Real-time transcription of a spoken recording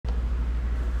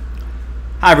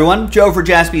Hi everyone, Joe for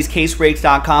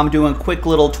JaspysCaseBreaks.com doing a quick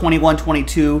little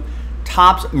 21-22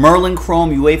 Topps Merlin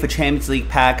Chrome UEFA Champions League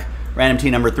pack random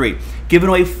team number 3. Giving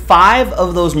away 5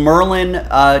 of those Merlin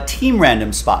team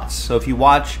random spots. So if you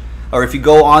watch, or if you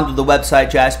go onto the website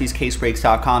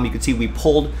JaspysCaseBreaks.com, you can see we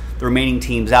pulled the remaining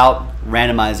teams out,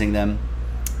 randomizing them.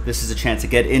 This is a chance to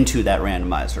get into that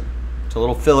randomizer. It's a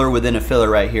little filler within a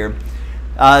filler right here.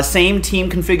 Same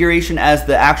team configuration as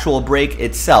the actual break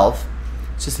itself.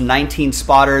 It's just a 19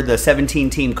 spotter, the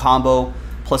 17 team combo,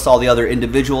 plus all the other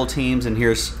individual teams, and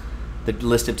here's the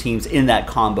list of teams in that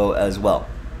combo as well.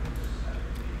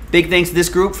 Big thanks to this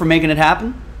group for making it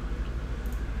happen.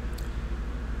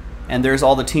 And there's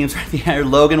all the teams right there.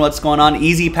 Logan, what's going on?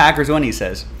 Easy Packers win, he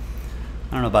says.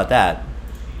 I don't know about that.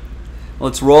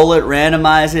 Let's roll it,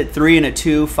 randomize it. 3 and a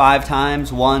 2, 5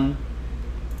 times. 1,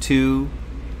 2,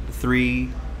 3,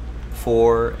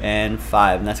 4, and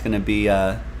 5. And that's going to be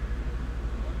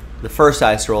the first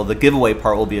dice roll. The giveaway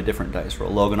part will be a different dice roll.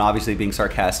 Logan obviously being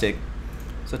sarcastic.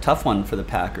 It's a tough one for the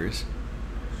Packers.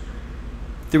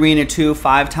 3 and a 2,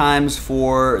 5 times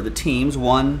for the teams.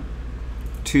 1,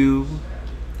 2,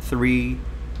 3,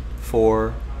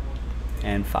 4,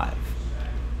 and 5.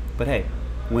 But hey,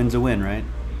 win's a win, right?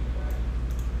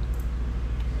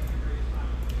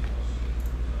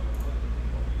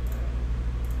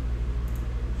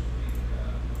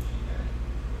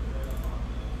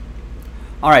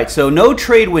 All right, so no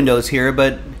trade windows here,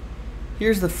 but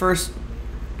here's the first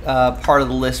part of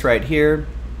the list right here.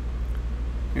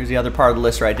 Here's the other part of the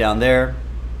list right down there.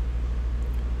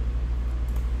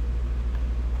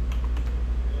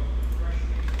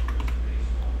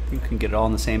 You can get it all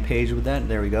on the same page with that.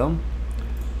 There we go.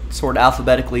 Sort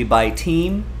alphabetically by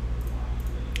team.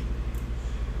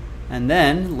 And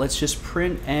then let's just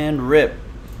print and rip.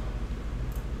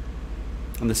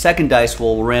 And the second dice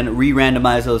will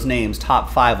re-randomize those names. Top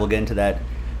 5 will get into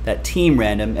that team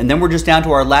random. And then we're just down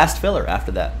to our last filler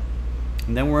after that.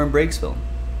 And then we're in Breaksville.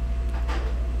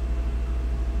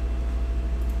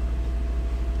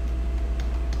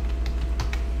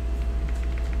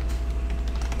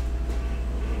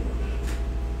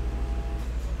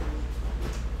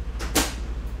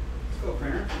 Let's go,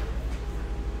 printer.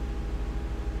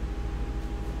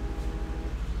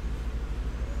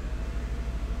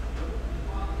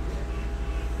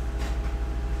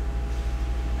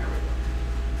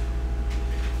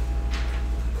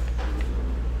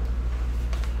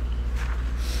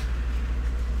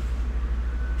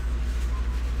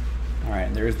 All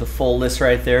right, there's the full list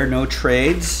right there. No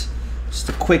trades. Just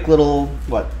a quick little,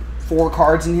 what, 4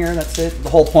 cards in here? That's it. The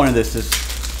whole point of this is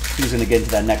who's going to get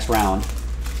into that next round.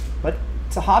 But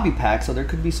it's a hobby pack, so there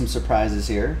could be some surprises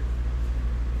here.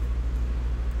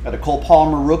 Got a Cole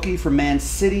Palmer rookie for Man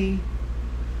City.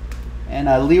 And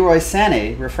a Leroy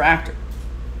Sané refractor.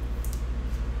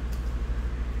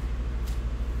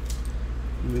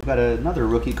 And we've got another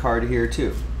rookie card here,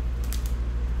 too.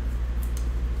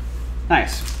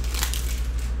 Nice.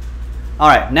 All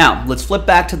right, now let's flip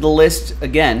back to the list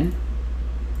again.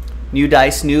 New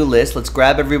dice, new list. Let's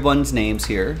grab everyone's names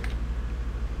here.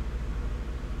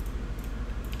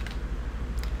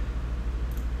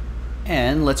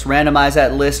 And let's randomize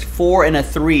that list 4 and a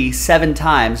 3, 7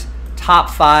 times. Top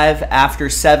 5 after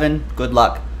 7. Good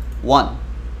luck. 1,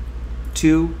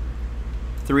 2,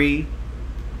 3,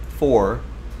 4,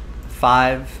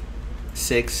 5,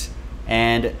 6,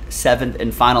 and 7th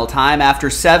and final time. After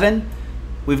 7,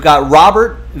 we've got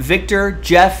Robert, Victor,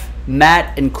 Jeff,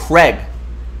 Matt, and Craig.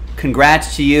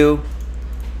 Congrats to you.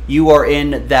 You are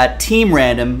in that team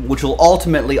random, which will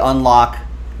ultimately unlock,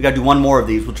 we got to do one more of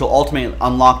these, which will ultimately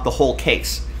unlock the whole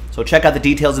case. So check out the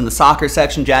details in the soccer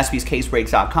section,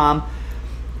 JaspysCaseBreaks.com.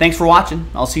 Thanks for watching.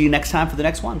 I'll see you next time for the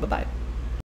next one. Bye-bye.